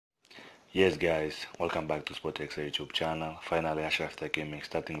Yes guys, welcome back to SportX YouTube channel. Finally, Achraf Hakimi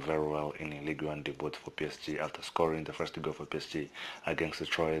starting very well in a League One debut for PSG after scoring the first goal for PSG against the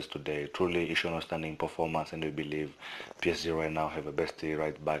Troyes today. Truly, he showed outstanding performance, and we believe PSG right now have a best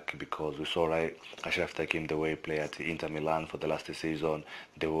right back because we saw right Achraf Hakimi the way he played at Inter Milan for the last season,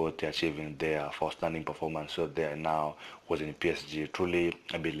 the what they achieving there for outstanding performance so there now was in PSG. Truly,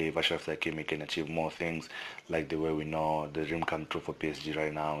 I believe Achraf Hakimi can achieve more things like the way we know the dream come true for PSG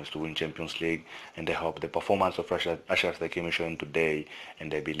right now is to win Champions League, and I hope the performance of Achraf Hakimi showing today,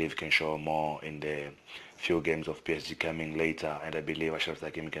 and I believe can show more in the few games of PSG coming later, and I believe Achraf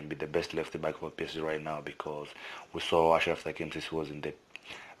Hakimi can be the best left back for PSG right now because we saw Achraf Hakimi since he was in the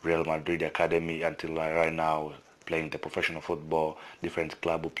Real Madrid academy until right now playing the professional football, different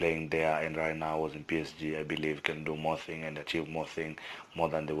club playing there, and right now was in PSG. I believe can do more thing and achieve more thing more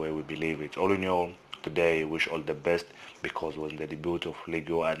than the way we believe it. All in all, today wish all the best because it was the debut of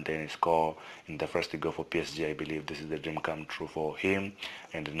Ligo and then he scored in the first goal for PSG. I believe this is the dream come true for him,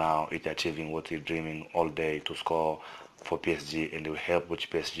 and now it's achieving what he's dreaming all day to score for PSG, and it will help with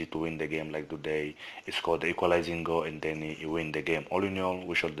PSG to win the game like today. He scored the equalizing goal and then he win the game. All in all,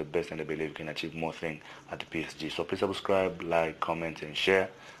 wish all the best and I believe we can achieve more things at the PSG. So please subscribe, like, comment and share.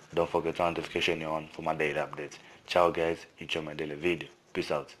 Don't forget to notification on for my daily updates. Ciao guys, enjoy my daily video.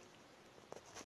 Peace out.